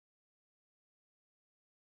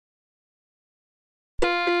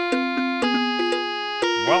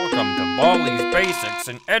welcome to Baldi's Basics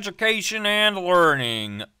in Education and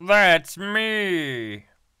Learning. That's me.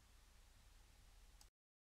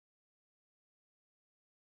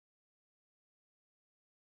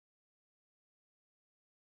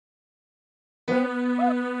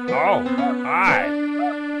 Oh, hi.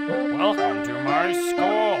 Welcome to my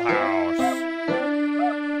schoolhouse.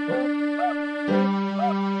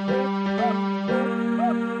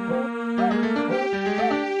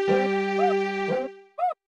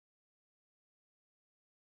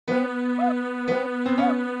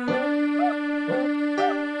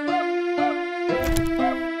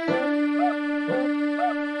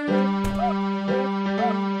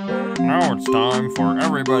 Now it's time for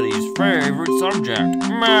everybody's favorite subject,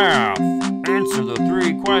 math. Answer the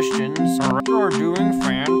 3 questions. You're doing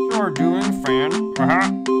fan.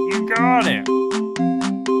 You got it.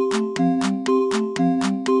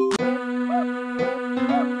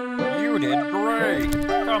 You did great.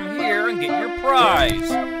 Come here and get your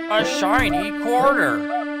prize. A shiny quarter.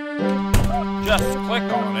 Just click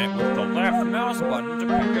on it with the left mouse button to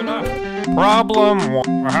pick it up. Problem 1.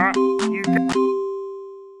 You got it.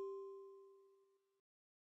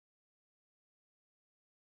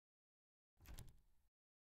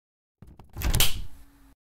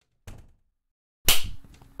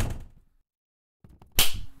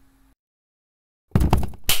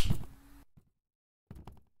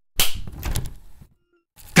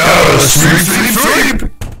 Sweep!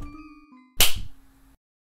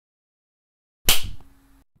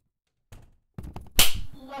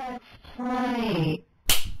 Let's play.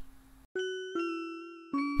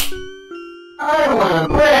 I wanna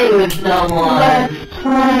play with someone. Let's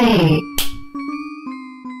play.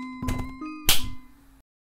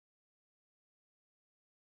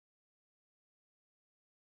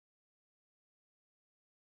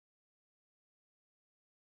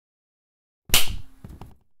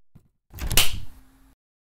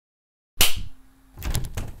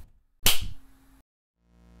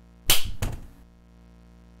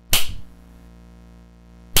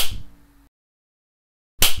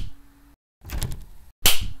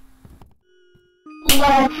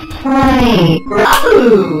 Let's play!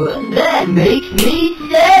 Ooh, that makes me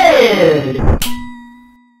sad!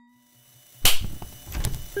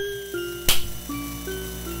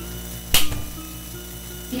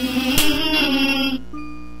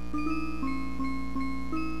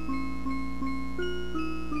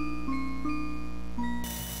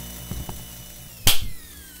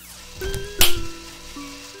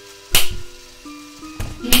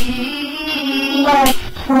 Let's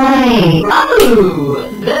play! Ooh,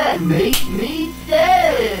 that makes me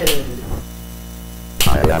sad!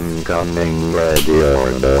 I am coming, ready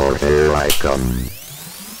or more, here I come.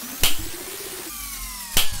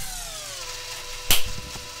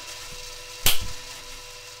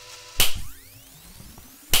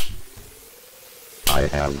 I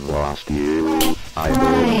have lost you. I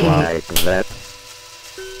don't like that.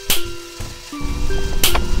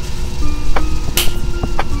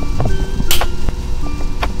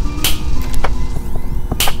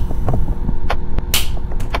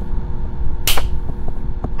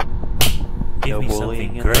 Give me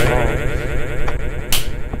something great.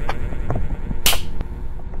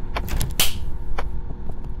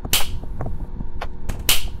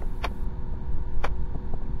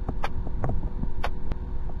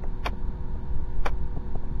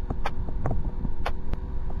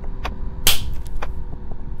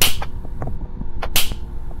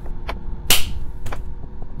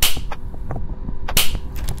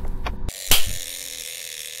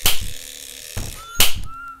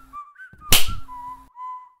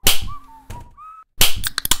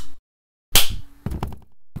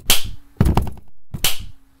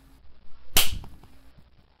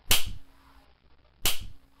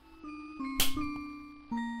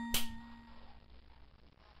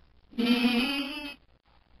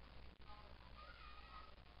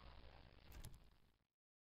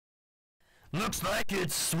 Looks like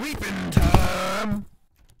it's sweeping time!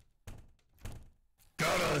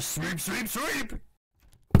 Gotta sweep! Gotta sweep!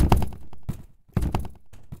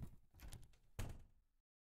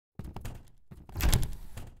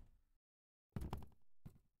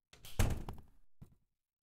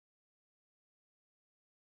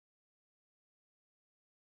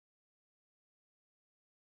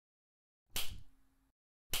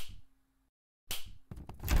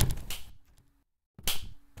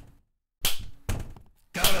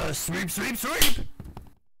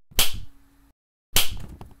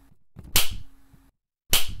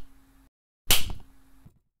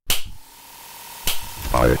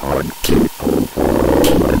 I hunt people for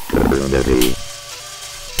all the community.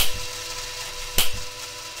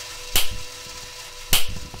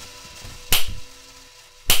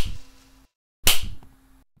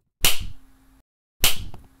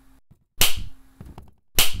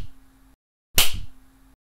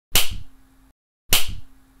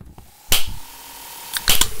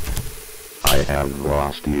 have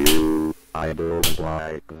lost you. I don't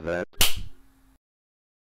like that.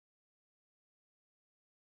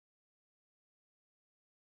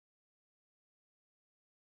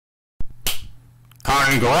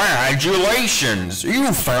 Congratulations!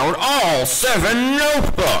 You found all 7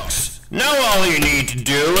 notebooks! Now all you need to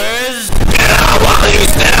do is... Get out while you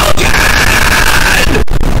still can!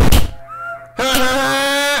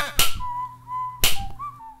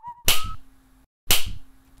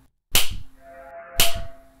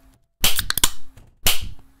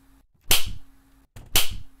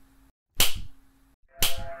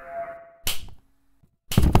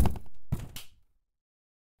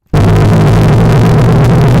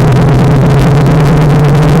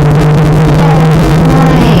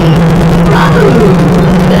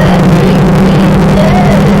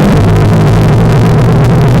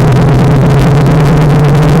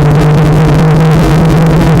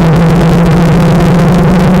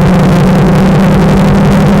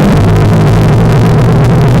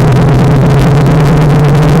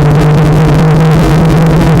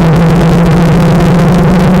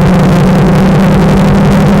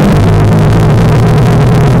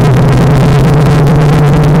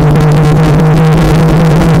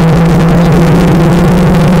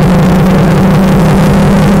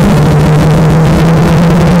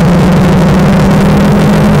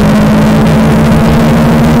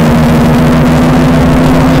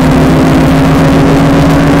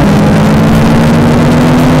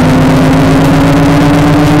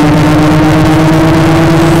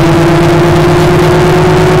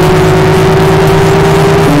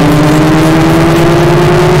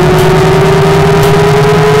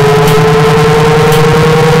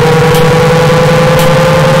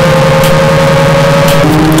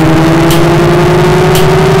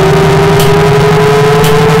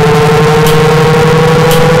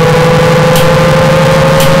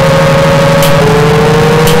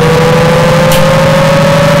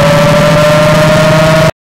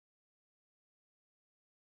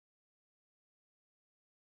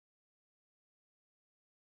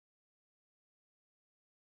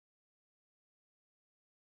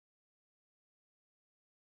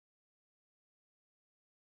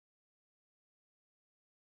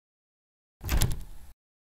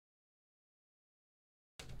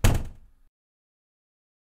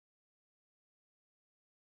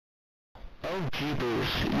 Oh, jeepers,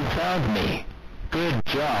 you found me. Good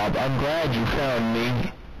job. I'm glad you found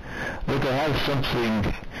me. Look, I have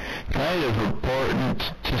something kind of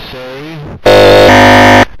important to say.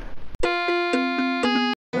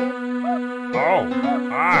 Oh,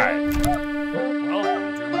 hi.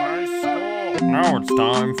 Welcome to my school. Now it's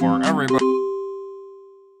time for everybody...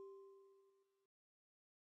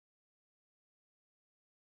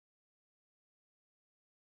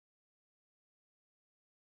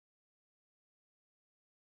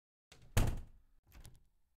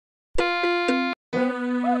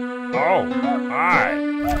 Oh, hi.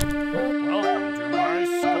 Welcome to my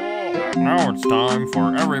school. Now it's time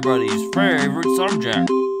for everybody's favorite subject.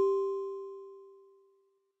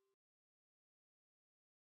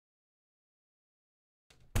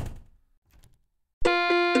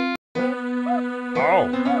 Oh,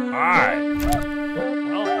 hi.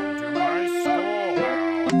 Welcome to my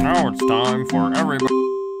school. Now it's time for everybody...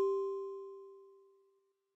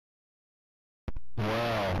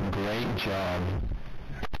 Well, great job.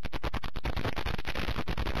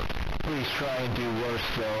 Please try and do worse,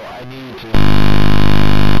 though. I need to...